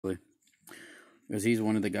because he's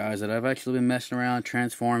one of the guys that I've actually been messing around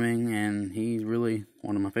transforming, and he's really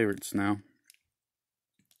one of my favorites now.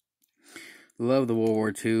 Love the World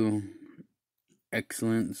War II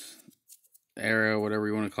excellence era, whatever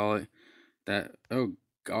you want to call it. That, oh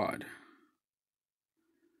God,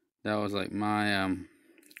 that was like my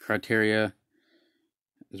criteria,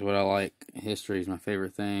 is what I like. History is my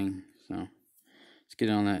favorite thing, so let's get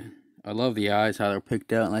on that. I love the eyes, how they're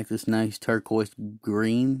picked out like this nice turquoise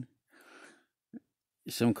green,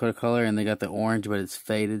 some kind of color, and they got the orange, but it's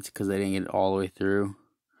faded because they didn't get it all the way through.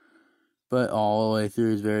 But all the way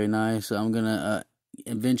through is very nice. So I'm gonna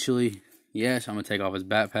eventually, yes, I'm gonna take off his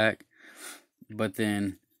backpack, but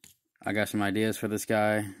then I got some ideas for this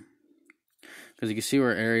guy, because you can see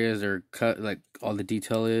where areas are cut, like all the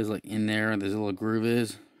detail is, like in there, there's a little groove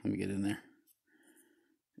is. Let me get in there.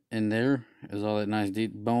 In there is all that nice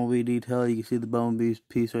bumblebee detail. You can see the bumblebee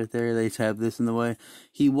piece right there. They just have this in the way.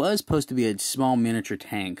 He was supposed to be a small miniature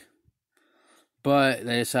tank, but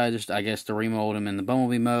they decided just, I guess, to remold him in the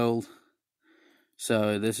bumblebee mold.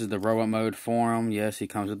 So this is the robot mode for him. Yes, he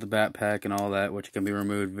comes with the backpack and all that, which can be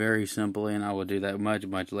removed very simply, and I will do that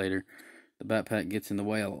much later. The backpack gets in the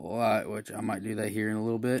way a lot, which I might do that here in a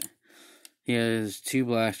little bit. He has 2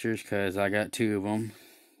 blasters, because I got 2 of them.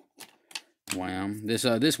 Wham.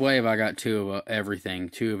 This wave I got 2 of everything.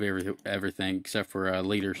 2 of everything except for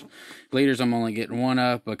leaders. Leaders I'm only getting 1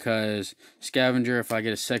 of, because Scavenger, if I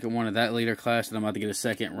get a second one of that leader class, then I'm about to get a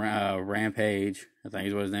second Rampage, I think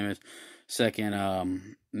is what his name is. Second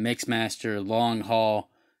Mixmaster, Long Haul,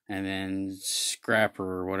 and then Scrapper,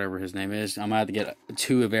 or whatever his name is. I'm about to get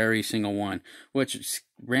 2 of every single one. Which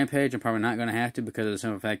Rampage I'm probably not going to have to, because of the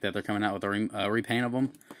simple fact that they're coming out with a repaint of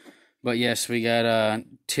them. But yes, we got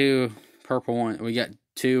 2 purple one. We got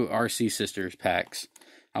 2 RC Sisters packs.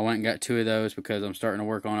 I went and got 2 of those because I'm starting to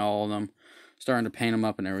work on all of them, starting to paint them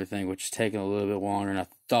up and everything, which is taking a little bit longer than I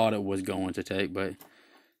thought it was going to take. But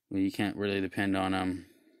you can't really depend on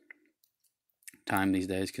time these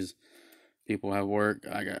days, because people have work.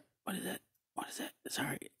 I got, what is that? What is that?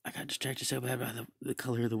 Sorry, I got distracted so bad by the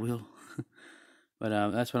color of the wheel.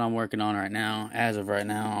 But that's what I'm working on right now. As of right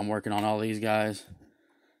now, I'm working on all these guys.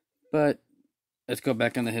 But let's go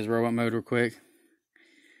back into his robot mode real quick.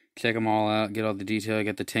 Check them all out. Get all the detail. I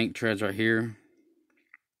got the tank treads right here.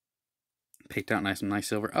 Picked out some nice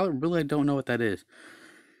silver. I really don't know what that is.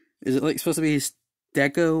 Is it like supposed to be his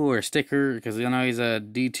deco or a sticker? Because I know he's a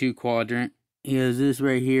D2 quadrant. He has this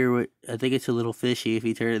right here. I think it's a little fishy if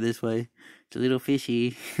you turn it this way. It's a little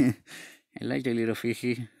fishy. I like the little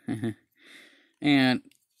fishy. And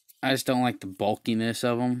I just don't like the bulkiness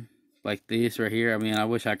of them. Like this right here. I mean, I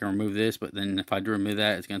wish I could remove this, but then if I do remove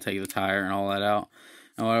that, it's going to take the tire and all that out.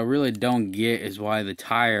 And what I really don't get is why the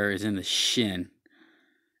tire is in the shin.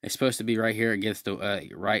 It's supposed to be right here. It gets to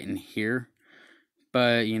right in here.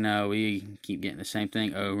 But, you know, we keep getting the same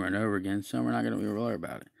thing over and over again, so we're not going to be worried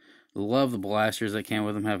about it. Love the blasters that came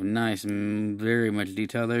with them. Have nice, very much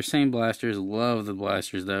detail. They're same blasters. Love the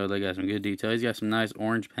blasters, though. They got some good detail. He's got some nice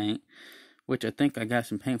orange paint, which I think I got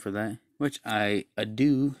some paint for that, which I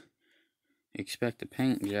do expect a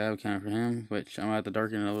paint job kind for him, which I'm going to have to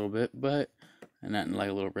darken it a little bit, but nothing like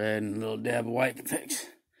a little red and a little dab of white can fix.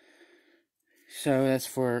 So that's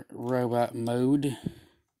for robot mode.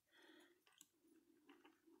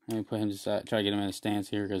 Let me put him to the side, try to get him in a stance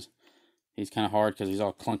here, because he's kind of hard, because he's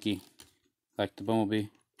all clunky, like the Bumblebee.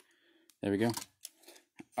 There we go.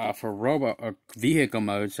 For robot or vehicle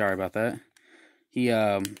mode, sorry about that. He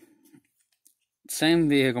same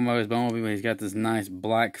vehicle mode as Bumblebee, but he's got this nice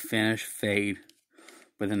black finish fade.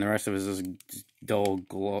 But then the rest of it is this dull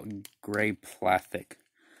gray plastic.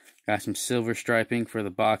 Got some silver striping for the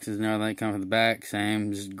boxes and everything. Come from the back,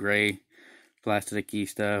 same, just gray plasticky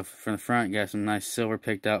stuff. From the front, got some nice silver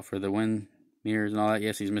picked out for the wind mirrors and all that.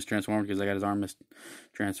 Yes, he's mistransformed because I got his arm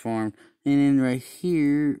mistransformed. And then right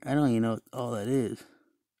here, I don't even know what all that is.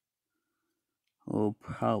 Oh,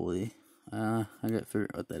 probably. I got to figure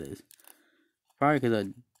out what that is. Probably because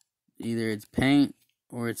either it's paint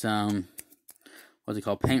or it's what's it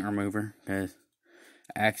called, paint remover, because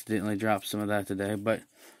I accidentally dropped some of that today. But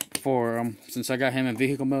for since I got him in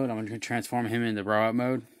vehicle mode, I'm going to transform him into robot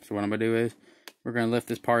mode. So what I'm going to do is we're going to lift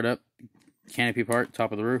this part up, canopy part,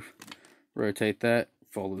 top of the roof, rotate that,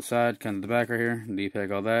 fold to the side, come to the back right here,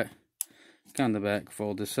 depeg all that, come to the back,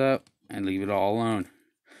 fold this up, and leave it all alone.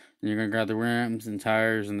 Then you're going to grab the rims and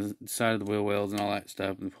tires and the side of the wheel wells and all that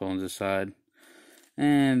stuff and pull into the side.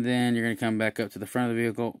 And then you're going to come back up to the front of the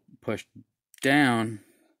vehicle, push down,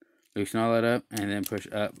 loosen all that up, and then push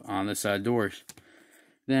up on the side doors.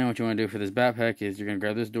 Then what you want to do for this backpack is you're going to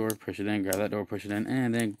grab this door, push it in, grab that door, push it in,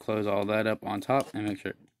 and then close all that up on top and make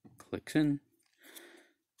sure it clicks in.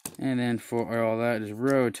 And then for all that, just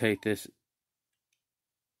rotate this.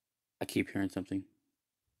 I keep hearing something.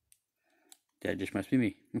 That just must be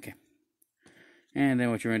me. Okay. And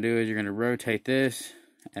then what you're going to do is you're going to rotate this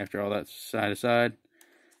after all that's side to side.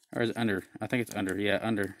 Or is it under? I think it's under. Yeah,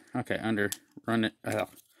 under. Okay, under. Run it.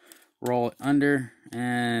 Roll it under.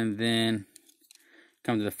 And then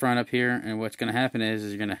come to the front up here. And what's going to happen is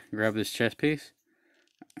you're going to grab this chest piece.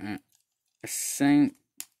 Same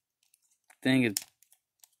thing as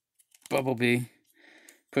Bumblebee.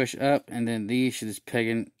 Push up. And then these should just peg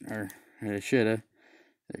in. Or they should have.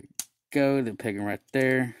 There you go. They're pegging right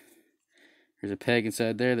there. There's a peg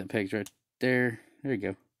inside there that pegs right there. There you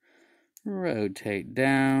go. Rotate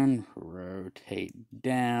down. Rotate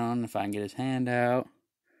down. If I can get his hand out.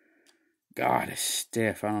 God, it's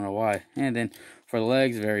stiff. I don't know why. And then for the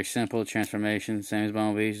legs, very simple transformation. Same as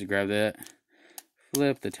Bumblebees. Just grab that.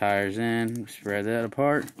 Flip the tires in. Spread that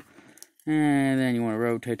apart. And then you want to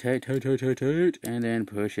rotate. And then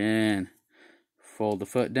push in. Fold the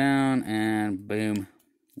foot down. And boom.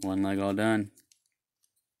 One leg all done.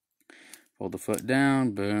 Fold the foot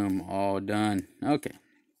down, boom, all done. Okay.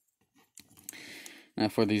 Now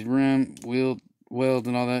for these rim welds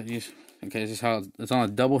and all that, okay, this is how it's on a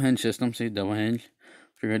double hinge system. See, double hinge.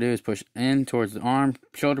 What you're gonna do is push in towards the arm,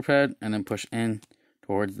 shoulder pad, and then push in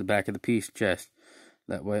towards the back of the piece, chest.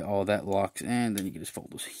 That way, all that locks in. Then you can just fold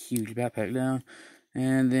this huge backpack down,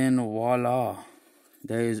 and then voila,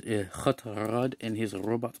 there is a hot rod in his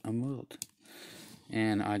robot mode.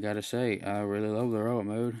 And I gotta say, I really love the robot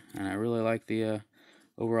mode, and I really like the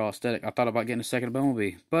overall aesthetic. I thought about getting a second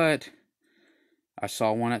Bumblebee, but I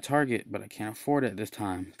saw one at Target, but I can't afford it this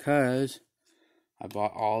time, because I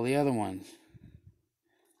bought all the other ones.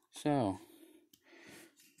 So,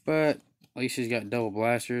 but at least he's got double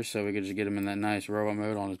blasters, so we could just get him in that nice robot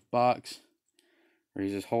mode on his box, where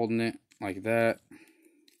he's just holding it like that.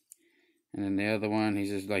 And then the other one, he's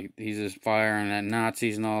just firing at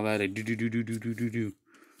Nazis and all that. They do.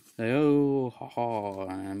 Say, oh, ha ha,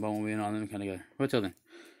 and Bumblebee and all them kind of go. But till then,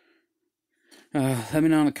 let me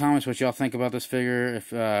know in the comments what y'all think about this figure.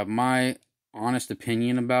 If my honest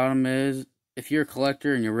opinion about him is, if you're a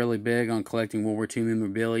collector and you're really big on collecting World War II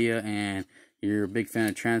memorabilia and you're a big fan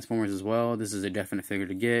of Transformers as well, this is a definite figure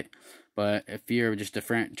to get. But if you're just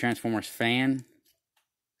a Transformers fan,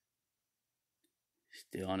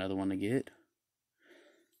 still another one to get.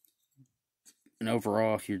 And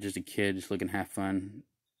overall, if you're just a kid just looking to have fun,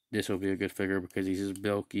 this will be a good figure because he's just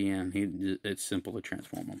bulky and it's simple to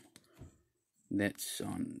transform him. That's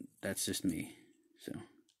just me. So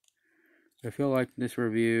if y'all like this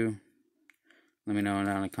review, let me know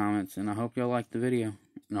down in the comments, and I hope y'all liked the video.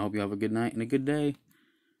 And I hope y'all have a good night and a good day.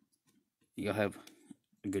 Y'all have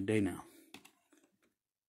a good day now.